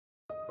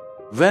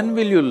When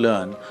will you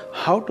learn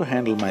how to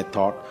handle my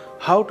thought,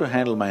 how to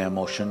handle my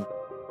emotion?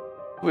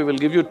 We will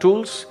give you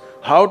tools,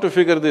 how to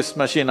figure this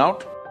machine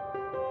out.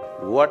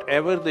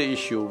 Whatever the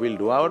issue, we'll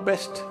do our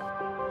best.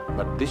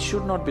 But this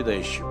should not be the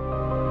issue.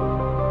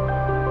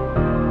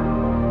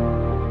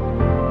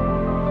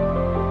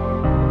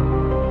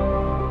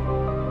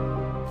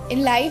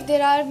 In life,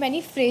 there are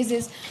many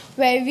phases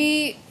where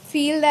we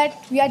feel that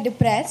we are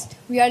depressed,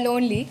 we are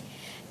lonely,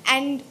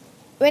 and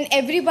when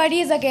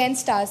everybody is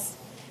against us,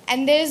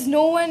 and there is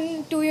no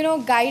one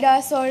to, guide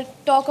us or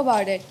talk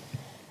about it.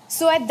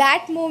 So at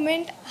that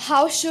moment,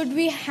 how should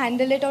we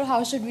handle it or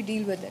how should we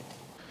deal with it?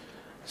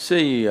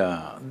 See,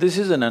 this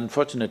is an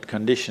unfortunate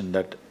condition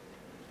that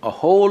a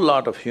whole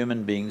lot of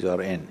human beings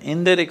are in.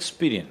 In their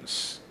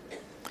experience,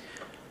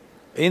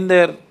 in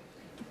their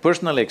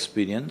personal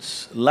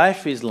experience,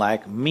 life is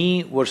like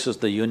me versus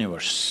the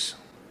universe.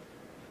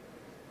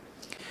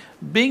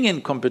 Being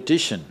in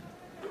competition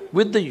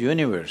with the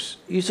universe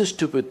is a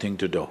stupid thing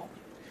to do.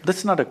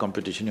 That's not a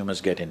competition you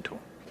must get into.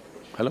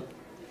 Hello?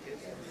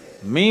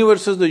 Me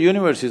versus the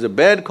universe is a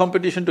bad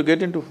competition to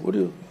get into. Would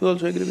you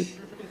also agree with me?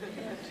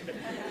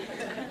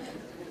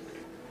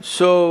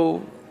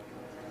 So,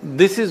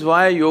 this is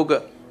why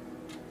yoga.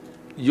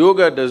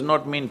 Yoga does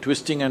not mean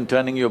twisting and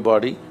turning your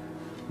body.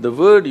 The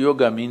word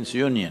yoga means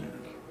union.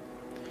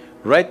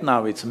 Right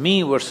now it's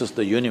me versus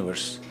the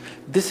universe.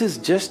 This is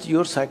just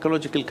your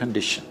psychological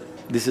condition.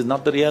 This is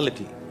not the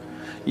reality.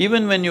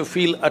 Even when you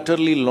feel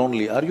utterly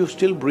lonely, are you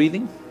still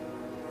breathing?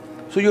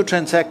 So you're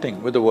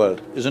transacting with the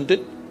world, isn't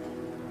it?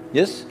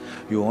 Yes?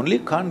 You only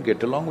can't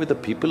get along with the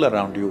people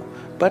around you,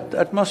 but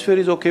atmosphere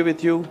is okay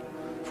with you,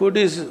 food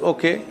is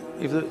okay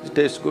if it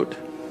tastes good,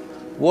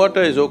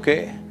 water is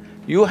okay.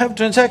 You have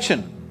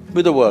transaction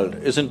with the world,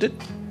 isn't it?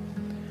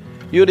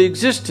 Your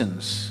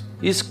existence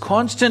is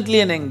constantly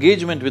an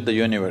engagement with the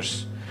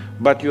universe,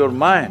 but your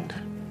mind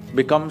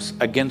becomes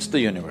against the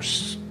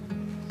universe.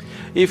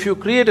 If you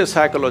create a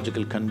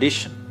psychological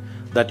condition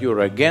that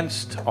you're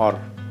against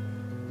or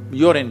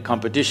you're in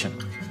competition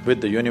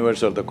with the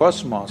universe or the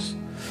cosmos,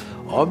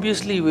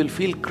 obviously you will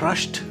feel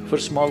crushed for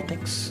small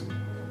things.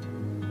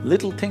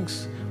 Little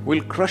things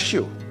will crush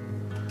you.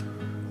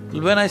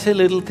 When I say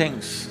little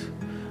things,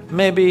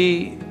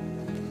 maybe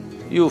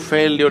you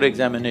failed your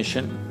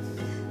examination,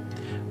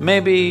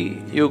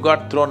 maybe you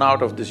got thrown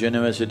out of this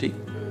university,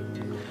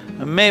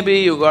 maybe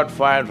you got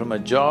fired from a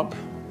job,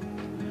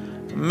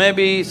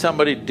 maybe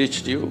somebody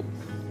ditched you,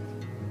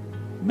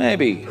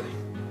 maybe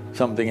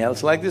something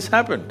else like this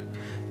happened.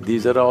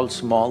 These are all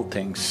small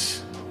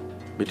things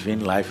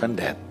between life and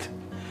death.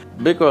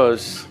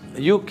 Because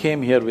you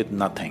came here with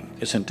nothing,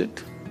 isn't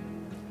it?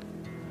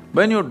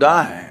 When you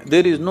die,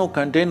 there is no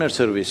container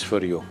service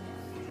for you.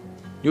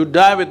 You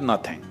die with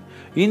nothing.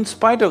 In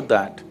spite of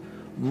that,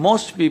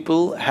 most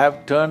people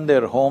have turned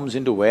their homes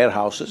into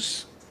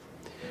warehouses.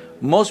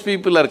 Most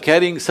people are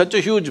carrying such a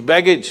huge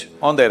baggage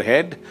on their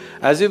head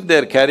as if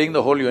they're carrying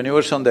the whole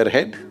universe on their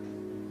head.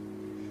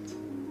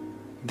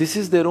 This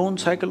is their own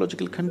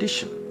psychological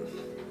condition.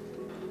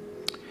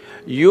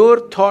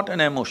 Your thought and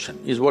emotion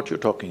is what you're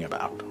talking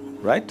about,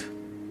 right?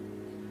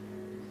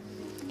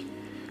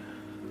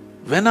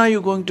 When are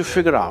you going to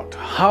figure out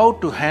how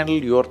to handle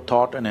your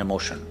thought and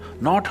emotion?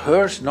 Not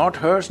hers, not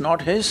hers,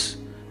 not his,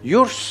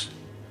 yours.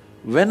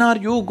 When are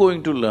you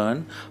going to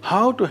learn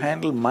how to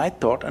handle my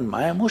thought and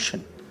my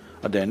emotion?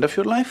 At the end of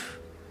your life?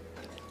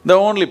 The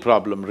only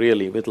problem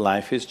really with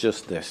life is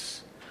just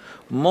this.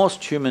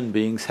 Most human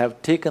beings have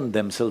taken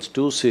themselves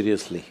too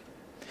seriously.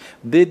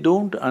 They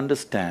don't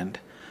understand.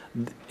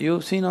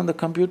 You've seen on the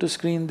computer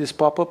screen these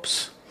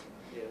pop-ups?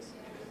 Yes.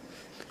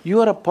 You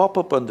are a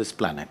pop-up on this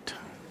planet.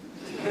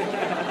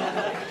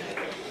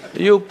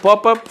 You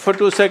pop up for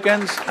 2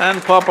 seconds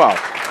and pop out.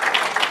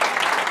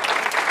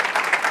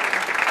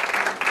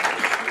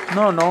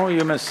 No,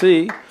 you must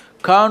see,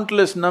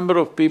 countless number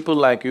of people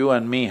like you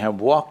and me have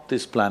walked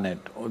this planet.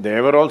 They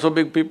were also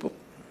big people.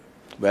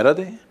 Where are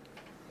they?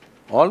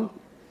 All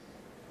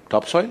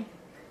topsoil?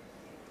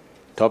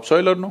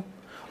 Topsoil or no?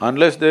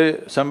 Unless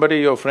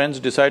your friends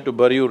decide to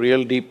bury you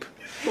real deep,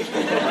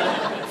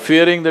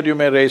 fearing that you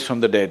may rise from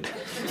the dead.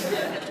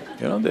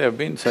 There have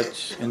been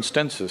such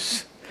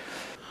instances.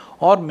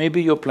 Or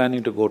maybe you're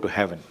planning to go to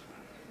heaven.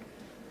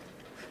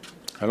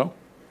 Hello?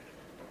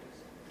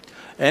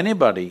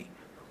 Anybody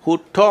who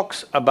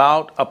talks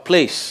about a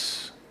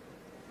place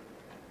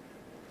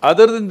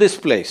other than this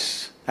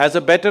place as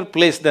a better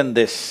place than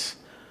this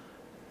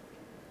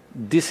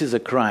is a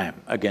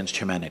crime against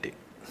humanity.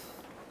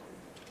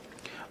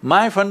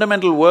 My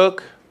fundamental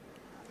work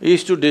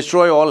is to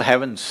destroy all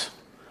heavens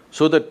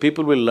so that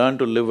people will learn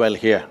to live well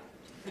here.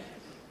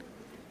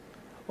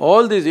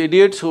 All these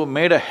idiots who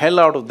made a hell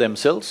out of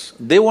themselves,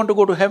 they want to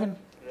go to heaven.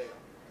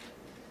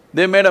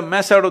 They made a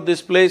mess out of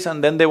this place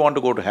and then they want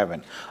to go to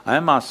heaven. I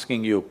am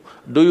asking you,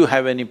 do you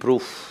have any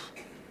proof?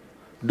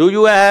 Do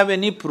you have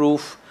any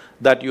proof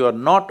that you are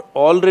not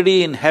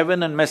already in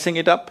heaven and messing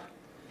it up?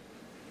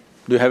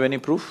 Do you have any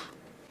proof?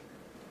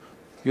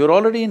 You're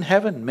already in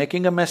heaven,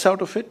 making a mess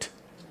out of it.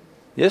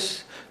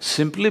 Yes,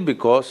 simply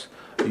because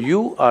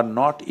you are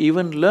not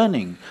even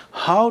learning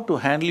how to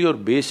handle your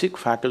basic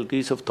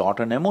faculties of thought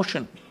and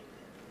emotion,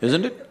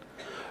 isn't it?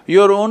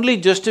 Your only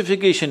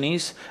justification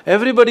is,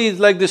 everybody is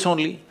like this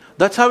only,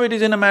 that's how it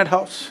is in a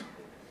madhouse.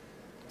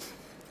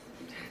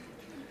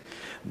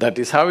 That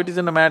is how it is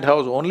in a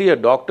madhouse, only a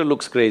doctor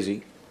looks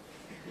crazy.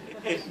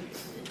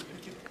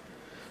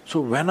 So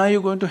when are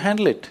you going to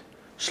handle it?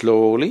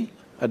 Slowly,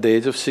 at the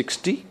age of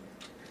 60?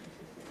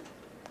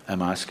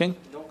 I'm asking.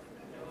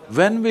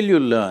 When will you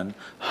learn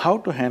how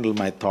to handle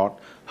my thought,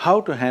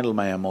 how to handle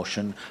my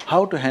emotion,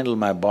 how to handle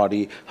my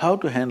body, how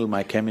to handle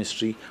my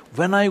chemistry?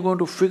 When are you going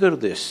to figure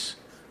this?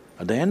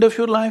 At the end of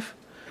your life?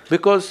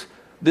 Because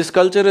this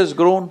culture has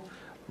grown,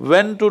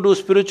 when to do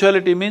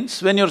spirituality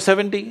means when you're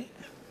 70,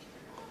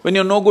 when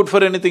you're no good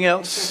for anything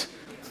else.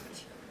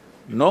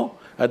 No,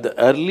 at the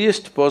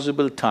earliest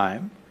possible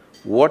time,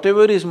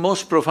 whatever is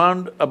most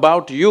profound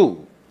about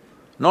you,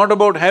 not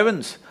about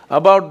heavens,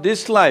 about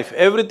this life,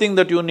 everything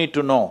that you need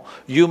to know,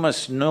 you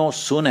must know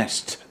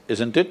soonest,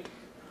 isn't it?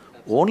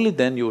 Only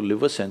then you will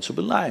live a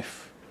sensible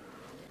life.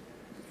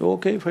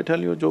 Okay, if I tell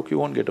you a joke, you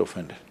won't get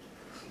offended.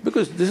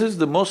 Because this is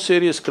the most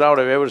serious crowd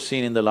I've ever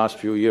seen in the last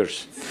few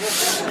years.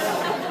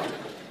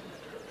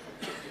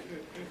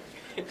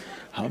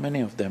 How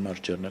many of them are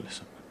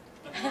journalism?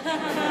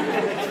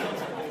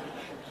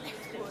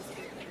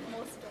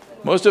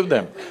 Most of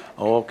them?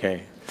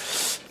 Okay.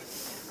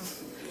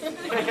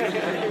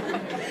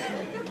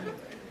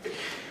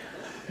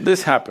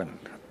 This happened.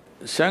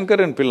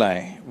 Shankaran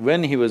Pillai,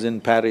 when he was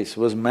in Paris,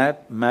 was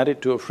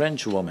married to a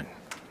French woman.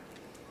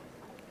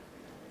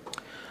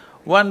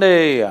 One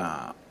day,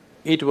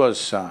 it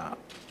was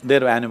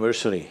their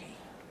anniversary,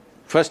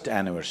 first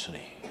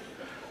anniversary.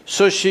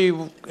 So she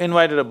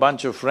invited a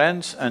bunch of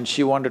friends and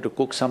she wanted to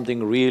cook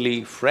something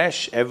really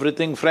fresh,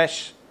 everything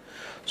fresh.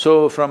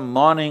 So from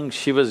morning,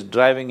 she was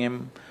driving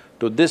him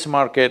to this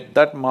market,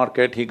 that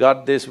market, he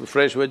got this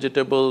fresh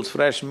vegetables,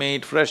 fresh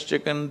meat, fresh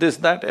chicken, this,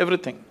 that,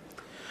 everything.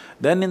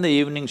 Then in the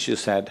evening she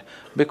said,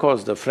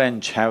 because the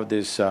French have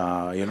this,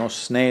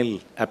 snail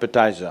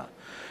appetizer,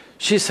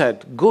 she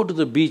said, go to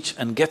the beach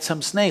and get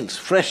some snails,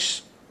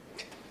 fresh,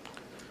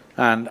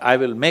 and I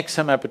will make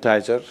some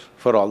appetizer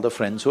for all the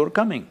friends who are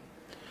coming.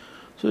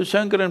 So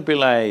Shankaran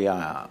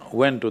Pillai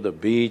went to the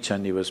beach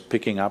and he was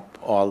picking up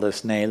all the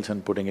snails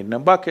and putting it in a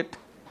bucket.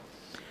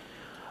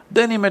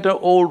 Then he met an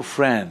old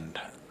friend,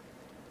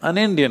 an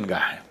Indian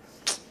guy.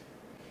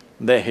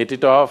 They hit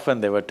it off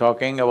and they were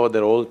talking about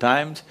their old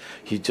times.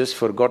 He just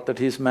forgot that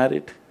he's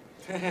married.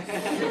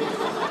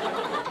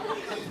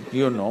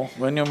 You know,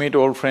 when you meet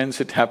old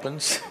friends, it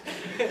happens.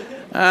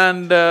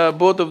 And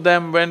both of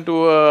them went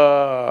to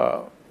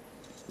a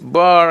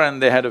bar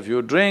and they had a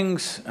few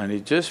drinks and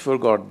he just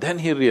forgot. Then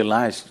he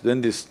realized,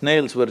 then the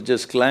snails were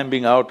just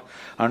climbing out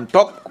and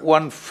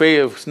one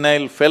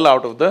snail fell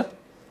out of the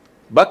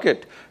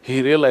bucket.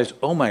 He realized,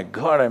 oh my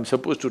God, I'm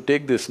supposed to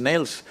take these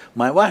snails,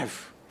 my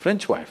wife,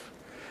 French wife,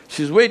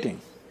 she's waiting.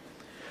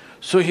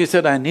 So he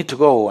said, I need to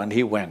go, and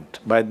he went.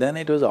 By then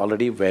it was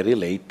already very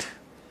late.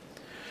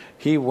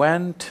 He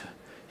went,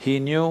 he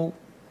knew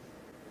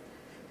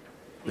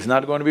it's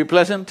not going to be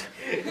pleasant.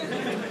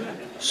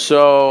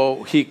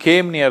 So he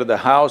came near the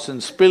house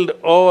and spilled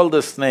all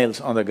the snails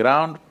on the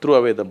ground, threw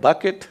away the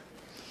bucket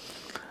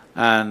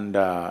and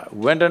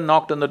went and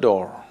knocked on the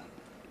door.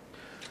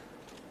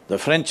 The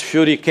French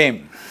fury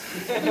came.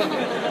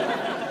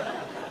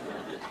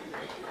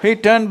 He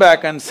turned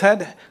back and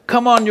said,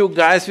 come on you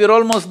guys, we're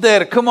almost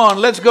there, come on,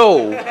 let's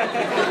go.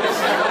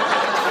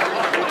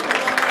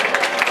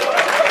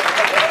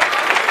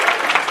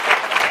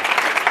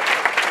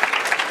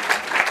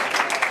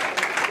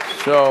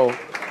 So,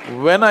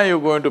 when are you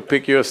going to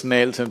pick your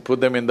snails and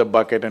put them in the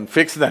bucket and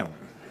fix them?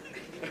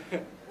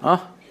 Huh?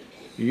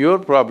 Your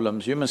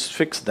problems, you must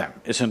fix them,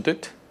 isn't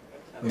it?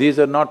 These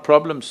are not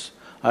problems.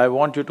 I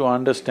want you to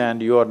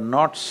understand, you are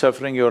not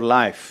suffering your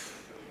life.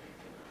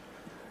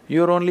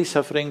 You're only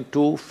suffering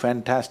two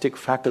fantastic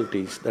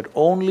faculties that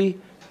only…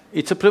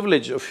 It's a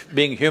privilege of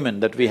being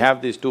human that we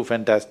have these two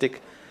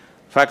fantastic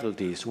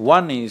faculties.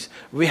 One is,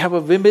 we have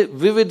a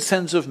vivid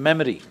sense of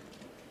memory.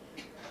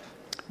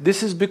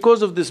 This is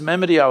because of this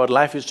memory our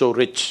life is so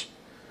rich,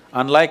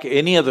 unlike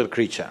any other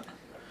creature.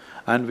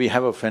 And we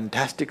have a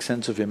fantastic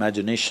sense of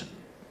imagination.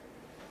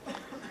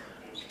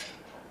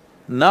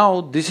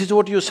 Now, this is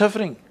what you're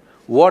suffering.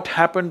 What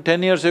happened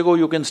 10 years ago,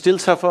 you can still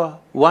suffer.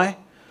 Why?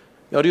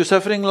 Are you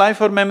suffering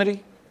life or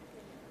memory?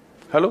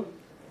 Hello?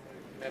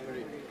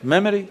 Memory.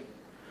 Memory.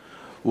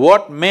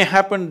 What may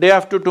happen day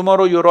after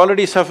tomorrow, you're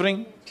already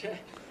suffering.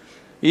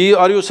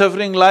 Are you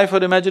suffering life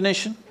or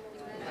imagination?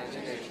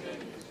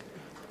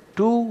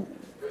 Two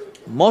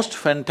most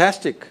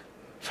fantastic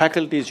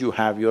faculties you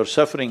have, you're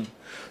suffering.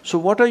 So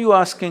what are you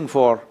asking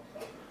for?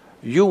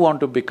 You want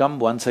to become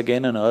once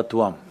again an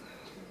earthworm.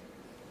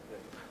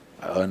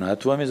 An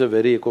earthworm is a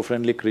very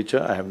eco-friendly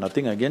creature, I have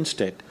nothing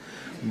against it.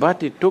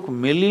 But it took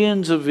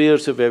millions of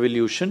years of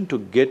evolution to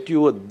get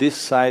you this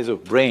size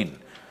of brain,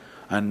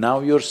 and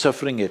now you're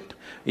suffering it.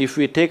 If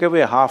we take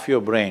away half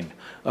your brain,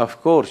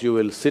 of course you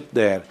will sit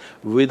there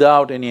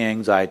without any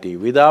anxiety,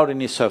 without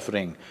any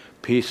suffering,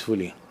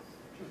 peacefully.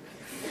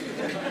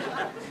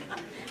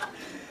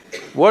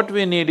 What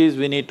we need is,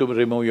 we need to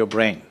remove your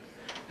brain,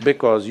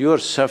 because you are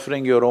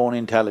suffering your own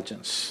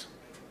intelligence.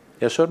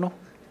 Yes or no?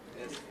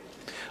 Yes.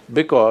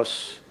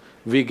 Because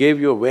we gave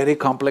you a very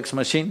complex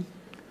machine,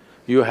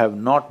 you have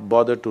not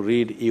bothered to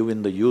read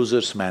even the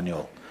user's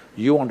manual.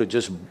 You want to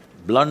just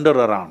blunder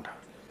around.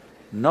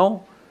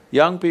 No,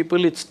 young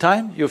people, it's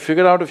time you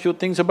figure out a few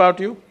things about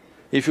you.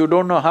 If you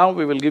don't know how,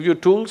 we will give you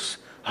tools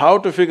how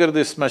to figure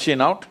this machine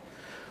out,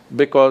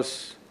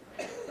 because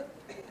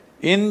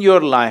in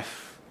your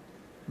life,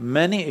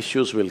 many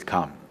issues will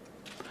come.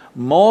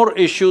 More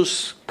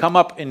issues come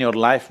up in your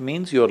life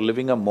means you're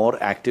living a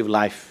more active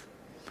life.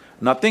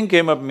 Nothing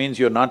came up means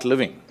you're not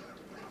living.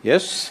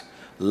 Yes?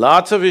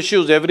 Lots of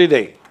issues every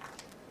day.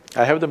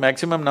 I have the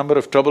maximum number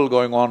of trouble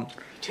going on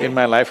in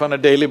my life on a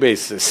daily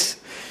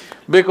basis,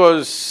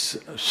 because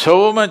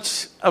so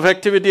much of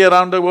activity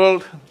around the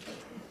world,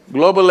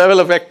 global level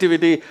of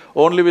activity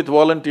only with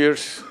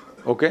volunteers,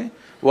 okay?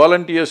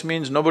 Volunteers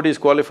means nobody is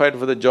qualified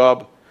for the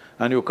job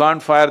and you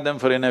can't fire them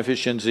for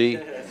inefficiency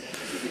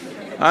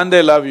and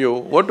they love you,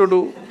 what to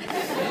do?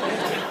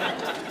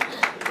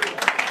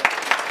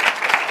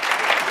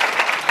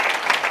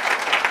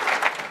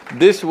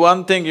 This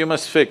one thing you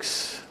must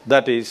fix,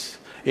 that is,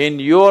 in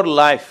your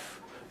life,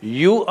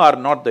 you are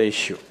not the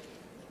issue,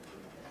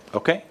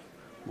 okay?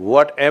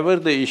 Whatever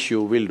the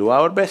issue, we'll do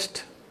our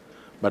best,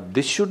 but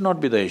this should not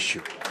be the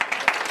issue.